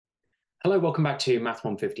Hello, welcome back to Math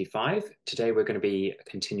 155. Today we're going to be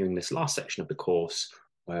continuing this last section of the course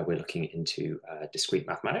where we're looking into discrete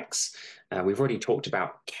mathematics. We've already talked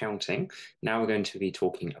about counting. Now we're going to be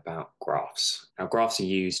talking about graphs. Now, graphs are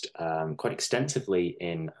used quite extensively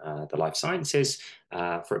in the life sciences.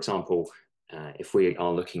 For example, if we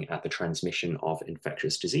are looking at the transmission of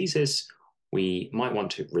infectious diseases, we might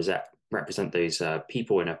want to represent those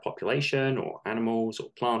people in a population or animals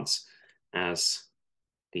or plants as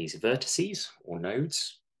these vertices or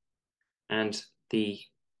nodes, and the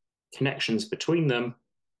connections between them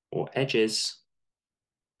or edges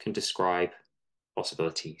can describe possible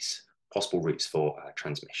routes for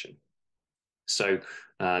transmission. So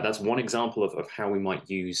that's one example of how we might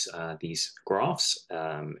use these graphs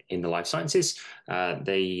in the life sciences.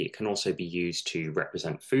 They can also be used to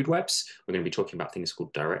represent food webs. We're going to be talking about things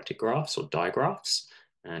called directed graphs or digraphs.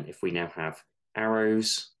 And if we now have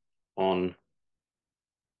arrows on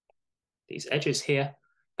these edges here,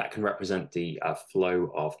 that can represent the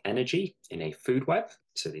flow of energy in a food web.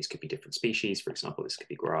 So these could be different species. For example, this could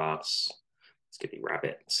be grass, this could be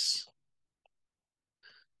rabbits,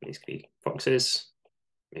 these could be foxes,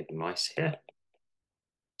 maybe mice here.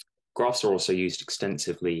 Graphs are also used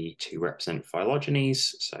extensively to represent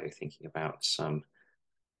phylogenies. So thinking about some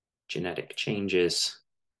genetic changes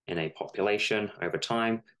in a population over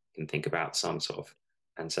time, you can think about some sort of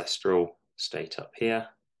ancestral state up here.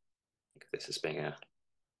 Think of this as being an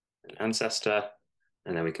ancestor,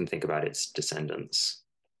 and then we can think about its descendants.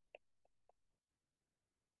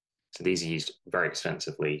 So these are used very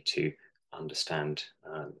extensively to understand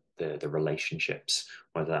the relationships,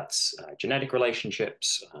 whether that's genetic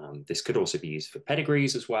relationships. This could also be used for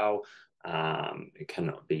pedigrees as well. It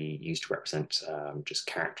can be used to represent just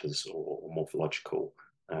characters or morphological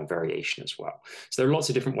variation as well. So there are lots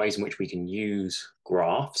of different ways in which we can use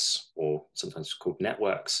graphs, or sometimes called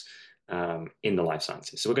networks, in the life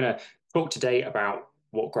sciences. So we're going to talk today about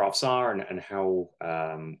what graphs are and how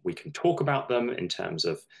we can talk about them in terms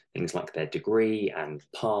of things like their degree and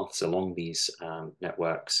paths along these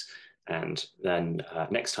networks. And then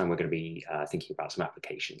next time we're going to be thinking about some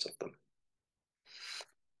applications of them.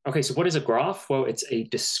 Okay, so what is a graph? Well, it's a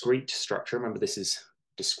discrete structure. Remember, this is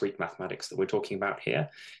discrete mathematics that we're talking about here.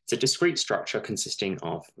 It's a discrete structure consisting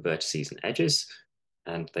of vertices and edges,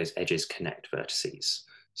 and those edges connect vertices.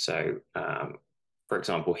 So for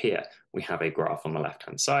example, here we have a graph on the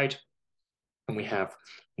left-hand side, and we have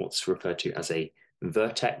what's referred to as a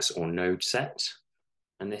vertex or node set.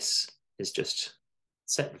 And this is just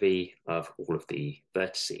set V of all of the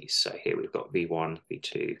vertices. So here we've got V1,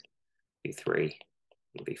 V2, V3,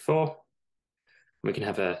 and V4. We can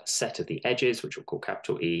have a set of the edges, which we'll call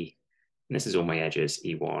capital E. And this is all my edges,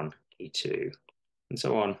 E1, E2, and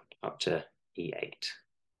so on up to E8.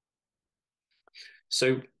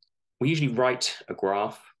 So we usually write a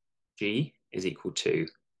graph, G is equal to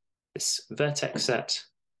this vertex set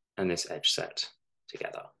and this edge set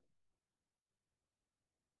together.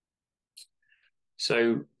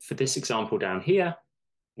 So for this example down here,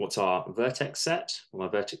 what's our vertex set? Well, our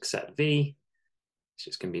vertex set V is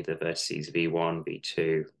just going to be the vertices V1,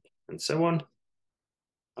 V2, and so on,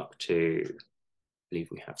 up to, I believe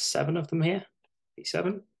we have 7 of them here,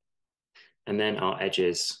 V7. And then our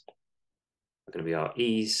edges are going to be our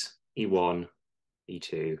E's, E1,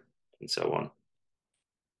 E2, and so on,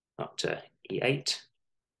 up to E8.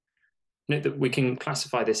 Note that we can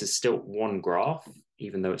classify this as still one graph,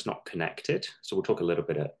 even though it's not connected. So we'll talk a little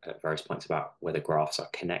bit at various points about whether graphs are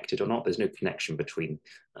connected or not. There's no connection between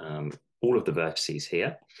all of the vertices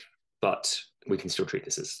here, but we can still treat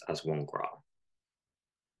this as one graph.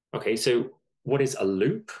 Okay, so what is a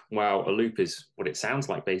loop? Well, a loop is what it sounds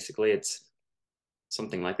like, basically. It's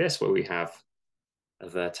something like this, where we have a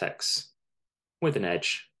vertex with an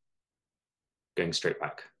edge going straight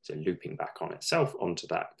back, so looping back on itself onto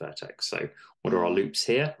that vertex. So what are our loops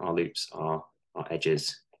here? Our loops are our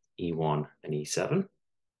edges E1 and E7.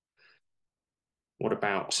 What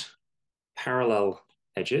about parallel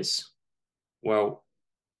edges? Well,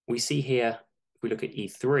 we see here, if we look at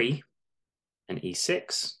E3 and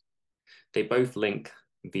E6, they both link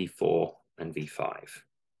V4 and V5.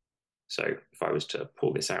 So if I was to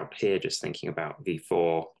pull this out here, just thinking about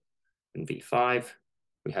V4 and V5,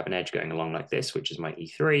 we have an edge going along like this, which is my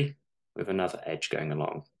E3, with another edge going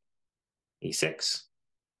along E6.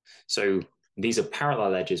 So these are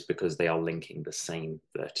parallel edges because they are linking the same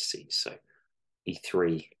vertices. So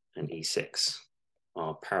E3 and E6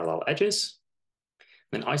 are parallel edges.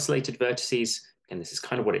 And then isolated vertices, and this is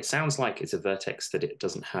kind of what it sounds like, it's a vertex that it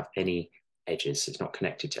doesn't have any edges. It's not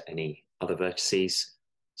connected to any other vertices.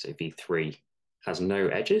 So V3 has no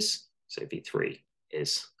edges. So V3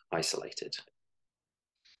 is isolated.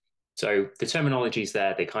 So the terminologies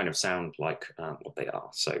there, they kind of sound like what they are.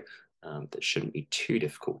 So that shouldn't be too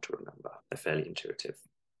difficult to remember. They're fairly intuitive.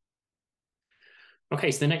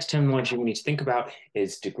 Okay, so the next terminology we need to think about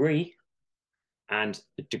is degree. And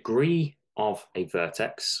the degree of a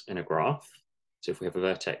vertex in a graph. So if we have a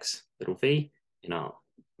vertex little v in our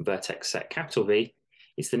vertex set capital V,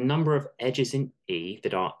 it's the number of edges in E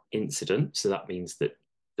that are incident. So that means that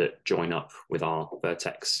join up with our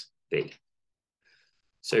vertex V.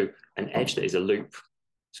 So an edge that is a loop.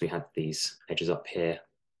 So we had these edges up here,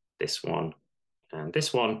 this one and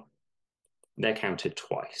this one, they're counted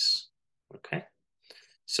twice. Okay.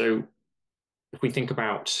 So if we think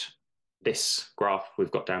about this graph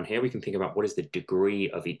we've got down here, we can think about what is the degree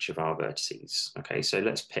of each of our vertices. Okay, so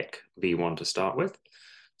let's pick V1 to start with.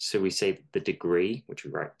 So we say the degree, which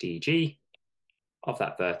we write dg, of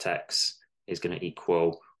that vertex is going to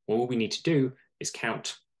equal, well, what we need to do is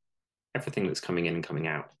count everything that's coming in and coming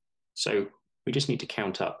out. So we just need to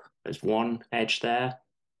count up. There's one edge there.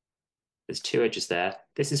 There's two edges there.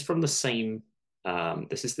 This is from the same,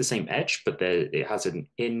 this is the same edge, but it has an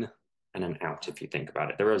in and an out, if you think about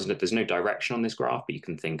it. There's no direction on this graph, but you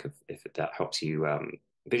can think of, if that helps you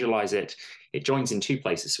visualize it. It joins in two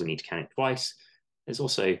places, so we need to count it twice. There's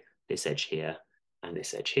also this edge here and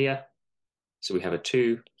this edge here. So we have a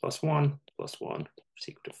 2 plus 1 plus 1 is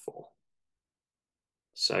equal to 4.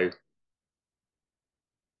 So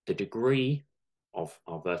the degree of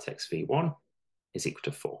our vertex V1 is equal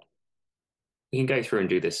to 4. We can go through and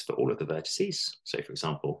do this for all of the vertices. So for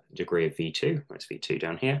example, degree of V2, that's V2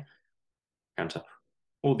 down here, count up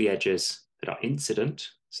all the edges that are incident,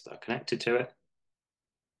 so they're connected to it.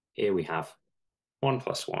 Here we have 1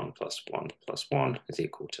 plus 1 plus 1 plus 1 is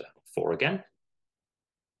equal to 4 again.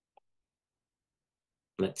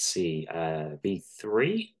 Let's see,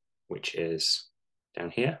 V3, which is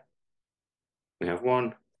down here. We have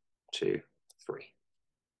 1, 2, 3.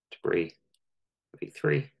 Degree of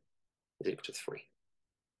V3 is equal to 3.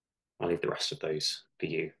 I'll leave the rest of those for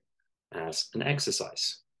you as an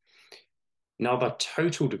exercise. Now, the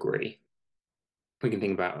total degree, we can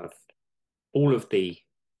think about of all of the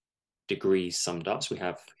degrees summed up. So we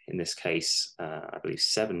have, in this case, I believe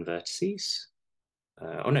 7 vertices.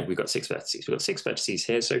 Oh no, we've got 6 vertices. We've got 6 vertices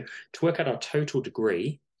here. So to work out our total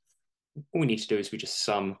degree, all we need to do is we just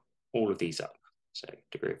sum all of these up. So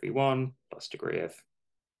degree of V1 plus degree of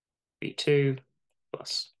V2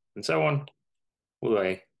 plus, and so on, all the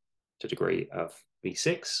way to degree of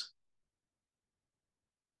V6.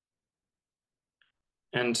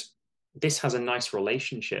 And this has a nice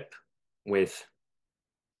relationship with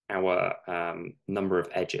our number of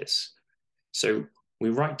edges. So we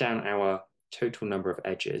write down our total number of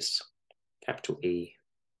edges, capital E,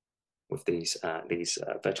 with these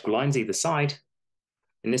vertical lines either side.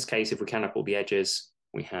 In this case, if we count up all the edges,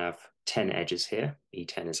 we have 10 edges here.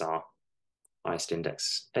 E10 is our highest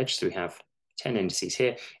index edge, so we have 10 indices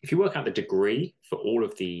here. If you work out the degree for all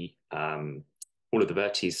of the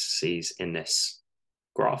vertices in this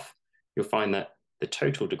graph, you'll find that the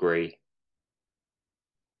total degree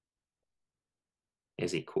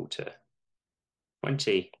is equal to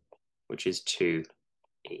 20, which is 2e.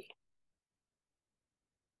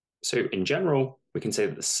 So in general, we can say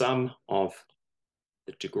that the sum of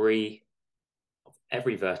the degree of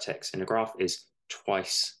every vertex in a graph is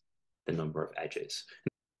twice the number of edges.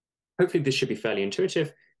 Hopefully this should be fairly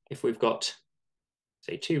intuitive. If we've got,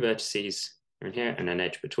 say, 2 vertices in here and an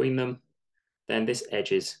edge between them, then this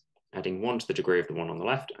edge is adding 1 to the degree of the one on the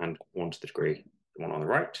left and 1 to the degree of the one on the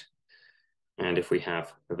right. And if we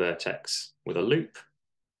have a vertex with a loop,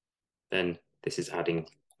 then this is adding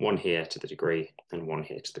 1 here to the degree and 1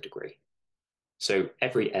 here to the degree. So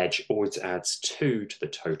every edge always adds 2 to the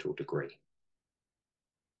total degree.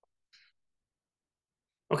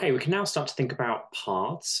 Okay, we can now start to think about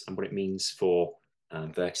paths and what it means for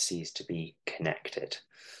vertices to be connected.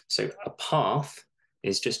 So a path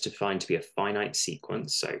is just defined to be a finite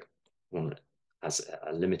sequence, so one that has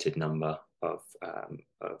a limited number of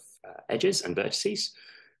edges and vertices.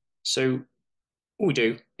 So what we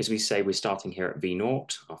do is we say we're starting here at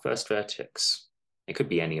V0, our first vertex. It could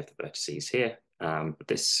be any of the vertices here, but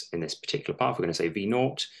in this particular path, we're going to say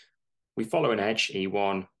V0. We follow an edge,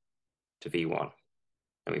 E1 to V1.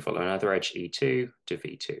 And we follow another edge, E2 to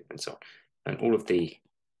V2, and so on. And all of the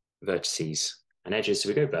vertices and edges, so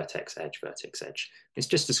we go vertex, edge, vertex, edge. It's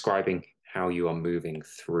just describing how you are moving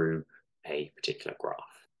through a particular graph.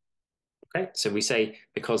 Okay, so we say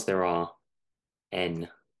because there are n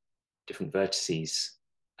different vertices,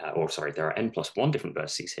 there are n plus 1 different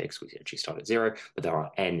vertices here because we actually start at 0, but there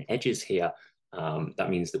are n edges here. That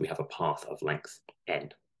means that we have a path of length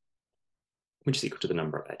n. which is equal to the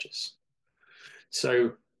number of edges.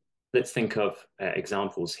 So let's think of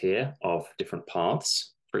examples here of different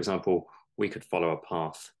paths. For example, we could follow a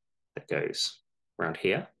path that goes around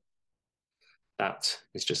here. That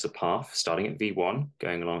is just a path starting at V1,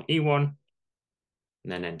 going along E1,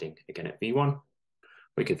 and then ending again at V1.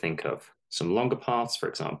 We could think of some longer paths. For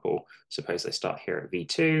example, suppose I start here at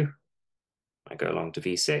V2, I go along to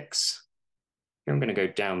V6. Here I'm going to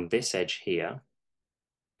go down this edge here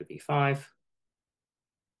to V5,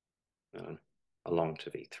 and along to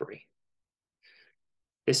V3.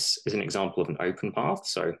 This is an example of an open path,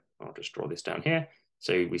 so I'll just draw this down here.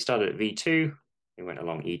 So we started at V2, we went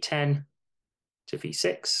along E10 to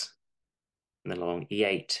V6, and then along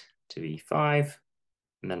E8 to V5,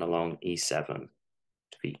 and then along E7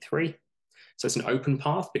 to V3. So it's an open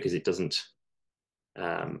path because it doesn't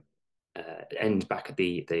end back at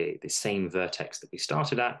the same vertex that we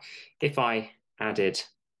started at. If I added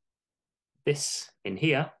this in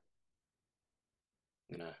here,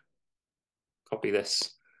 I'm going to copy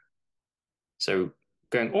this. So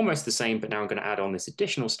going almost the same, but now I'm going to add on this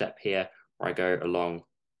additional step here where I go along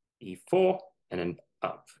E4 and then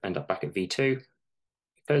end up back at V2.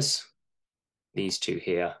 Because these two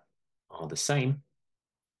here are the same,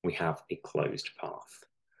 we have a closed path.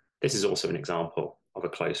 This is also an example of a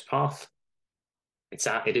closed path.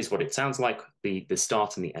 It is what it sounds like. The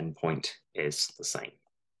start and the end point is the same.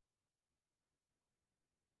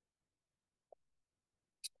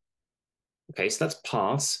 Okay, so that's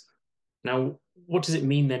paths. Now, what does it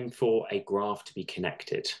mean then for a graph to be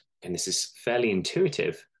connected? And this is fairly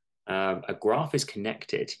intuitive. A graph is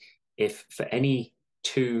connected if for any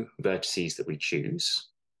two vertices that we choose,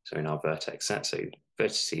 so in our vertex set, so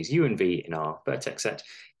vertices u and v in our vertex set,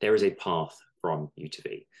 there is a path from u to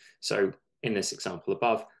v. So in this example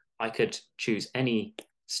above, I could choose any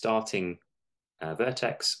starting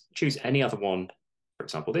vertex, choose any other one, for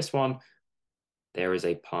example, this one, there is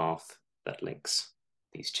a path that links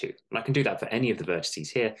these two. And I can do that for any of the vertices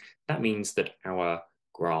here. That means that our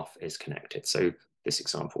graph is connected. So this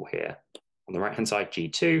example here, on the right-hand side,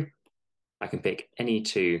 G2, I can pick any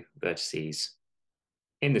two vertices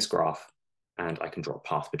in this graph, and I can draw a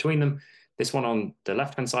path between them. This one on the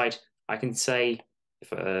left-hand side, I can say,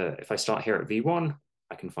 if I start here at V1,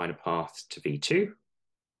 I can find a path to V2,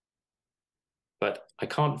 but I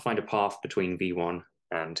can't find a path between V1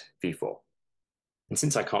 and V4. And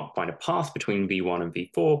since I can't find a path between V1 and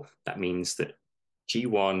V4, that means that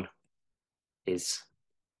G1 is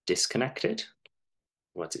disconnected,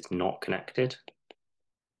 whereas it's not connected,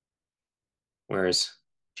 whereas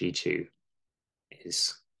G2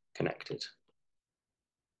 is connected.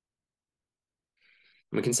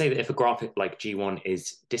 And we can say that if a graph like G1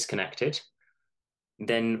 is disconnected,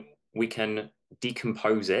 then we can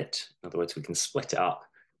decompose it. In other words, we can split it up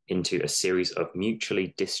into a series of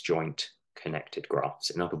mutually disjoint connected graphs.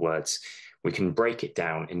 In other words, we can break it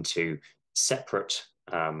down into separate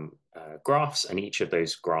graphs, and each of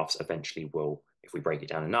those graphs eventually will, if we break it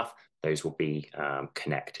down enough, those will be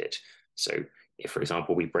connected. So if, for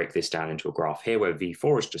example, we break this down into a graph here where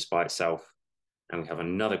V4 is just by itself, and we have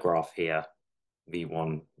another graph here,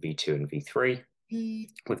 V1, V2, and V3,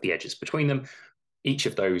 with the edges between them, each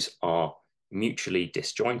of those are mutually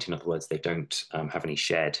disjoint. In other words, they don't have any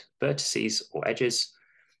shared vertices or edges,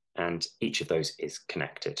 and each of those is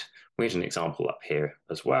connected. We had an example up here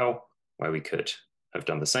as well, where we could have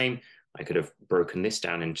done the same. I could have broken this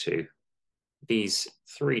down into these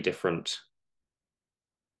three different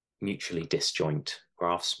mutually disjoint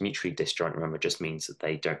graphs. Mutually disjoint, remember, just means that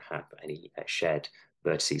they don't have any shared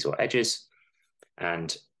vertices or edges.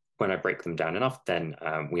 And when I break them down enough, then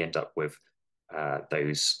we end up with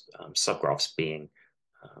those subgraphs being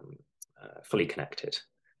fully connected.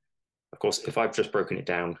 Of course, if I've just broken it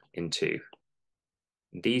down into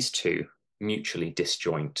these two mutually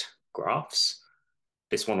disjoint graphs,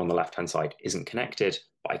 this one on the left-hand side isn't connected,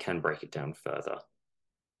 but I can break it down further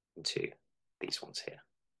into these ones here.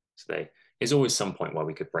 So there's always some point where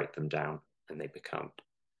we could break them down and they become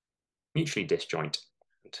mutually disjoint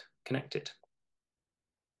and connected.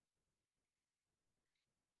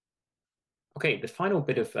 Okay, the final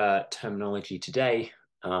bit of terminology today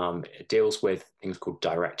deals with things called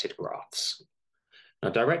directed graphs. Now,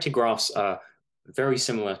 directed graphs are very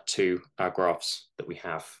similar to our graphs that we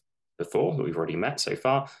have before, that we've already met so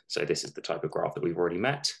far. So this is the type of graph that we've already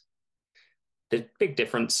met. The big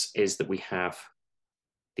difference is that we have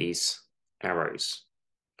these arrows.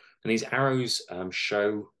 And these arrows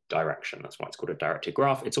show direction. That's why it's called a directed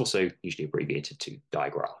graph. It's also usually abbreviated to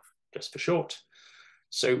digraph, just for short.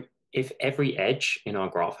 So if every edge in our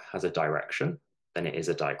graph has a direction, then it is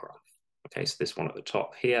a digraph. Okay, so this one at the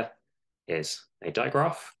top here is a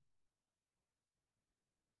digraph.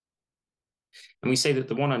 And we say that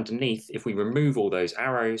the one underneath, if we remove all those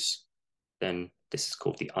arrows, then this is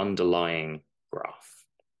called the underlying graph.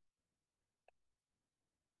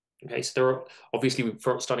 Okay, so there are obviously,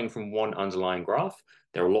 starting from one underlying graph,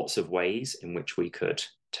 there are lots of ways in which we could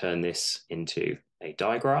turn this into a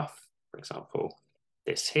digraph. For example,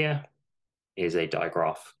 this here is a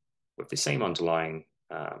digraph with the same underlying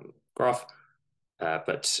graph,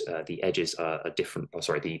 but the edges are different. Oh,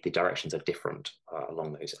 sorry, the directions are different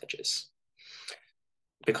along those edges.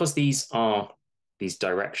 Because these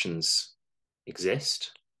directions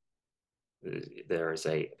exist, there's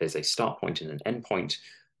a start point and an end point.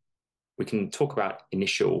 We can talk about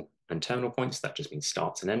initial and terminal points. That just means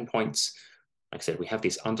starts and end points. Like I said, we have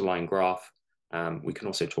this underlying graph. We can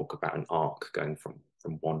also talk about an arc going from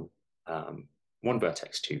one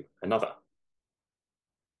vertex to another.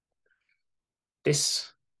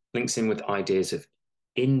 This links in with ideas of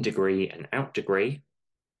in degree and out degree,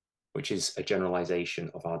 which is a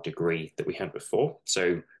generalization of our degree that we had before. So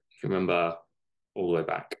if you remember all the way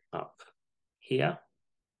back up here,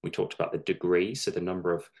 we talked about the degree, so the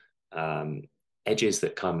number of edges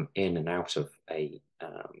that come in and out of a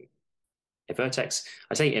vertex.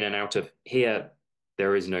 I say in and out of here,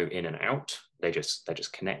 there is no in and out. They're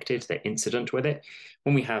just connected. They're incident with it.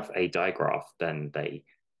 When we have a digraph, then they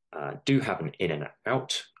do have an in and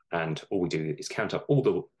out. And all we do is count up all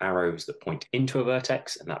the arrows that point into a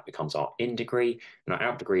vertex, and that becomes our in degree. And our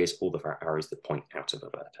out degree is all the arrows that point out of a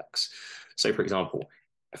vertex. So for example,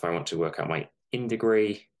 if I want to work out my in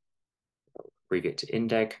degree, I'll abbreviate to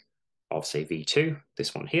indeg of say V2,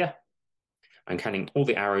 this one here. I'm counting all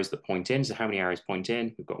the arrows that point in. So how many arrows point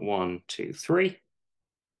in? We've got 1, 2, 3.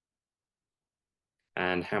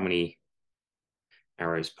 And how many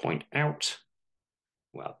arrows point out?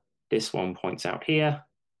 Well, this one points out here,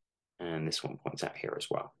 and this one points out here as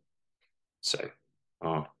well. So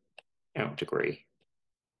our out degree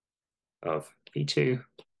of V2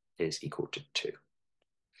 is equal to 2.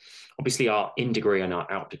 Obviously, our in degree and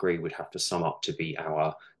our out degree would have to sum up to be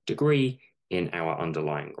our degree in our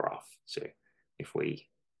underlying graph. So if we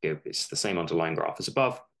give this the same underlying graph as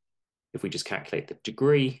above, if we just calculate the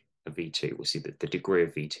degree of V2, we'll see that the degree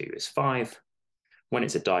of V2 is 5. When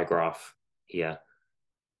it's a digraph here,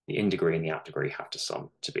 the in degree and the out degree have to sum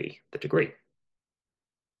to be the degree.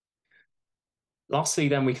 Lastly,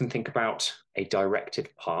 then we can think about a directed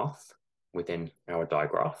path within our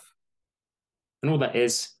digraph. And all that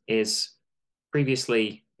is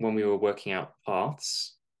previously when we were working out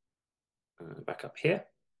paths, back up here,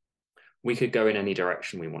 we could go in any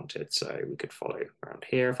direction we wanted. So we could follow around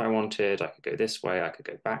here if I wanted. I could go this way. I could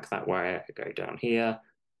go back that way. I could go down here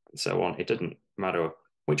and so on. It didn't matter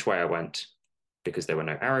which way I went because there were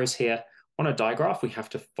no arrows here. On a digraph, we have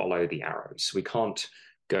to follow the arrows. We can't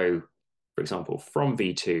go, for example, from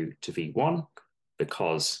V2 to V1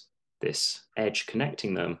 because this edge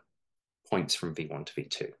connecting them points from V1 to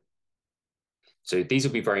V2. So these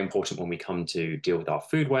will be very important when we come to deal with our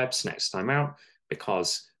food webs next time out,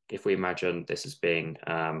 because if we imagine this as being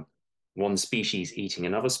one species eating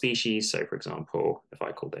another species, so for example, if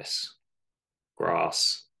I call this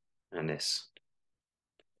grass and this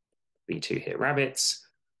V2 here, rabbits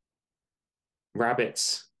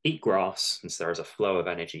eat grass, and so there is a flow of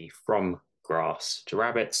energy from grass to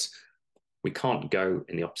rabbits. We can't go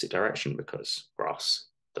in the opposite direction because grass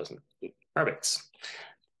doesn't eat rabbits.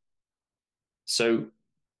 So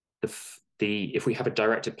if we have a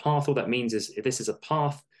directed path, all that means is this is a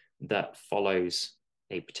path that follows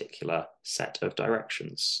a particular set of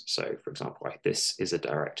directions. So for example, this is a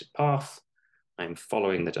directed path. I'm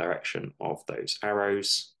following the direction of those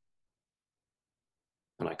arrows.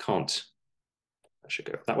 And I should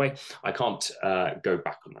go that way. I can't go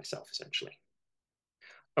back on myself, essentially.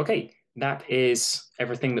 Okay, that is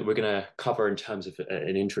everything that we're going to cover in terms of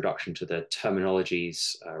an introduction to the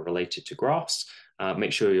terminologies related to graphs.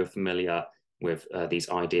 Make sure you're familiar with these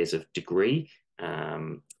ideas of degree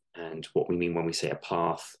and what we mean when we say a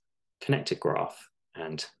path, connected graph,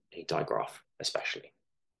 and a digraph especially.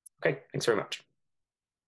 Okay, thanks very much.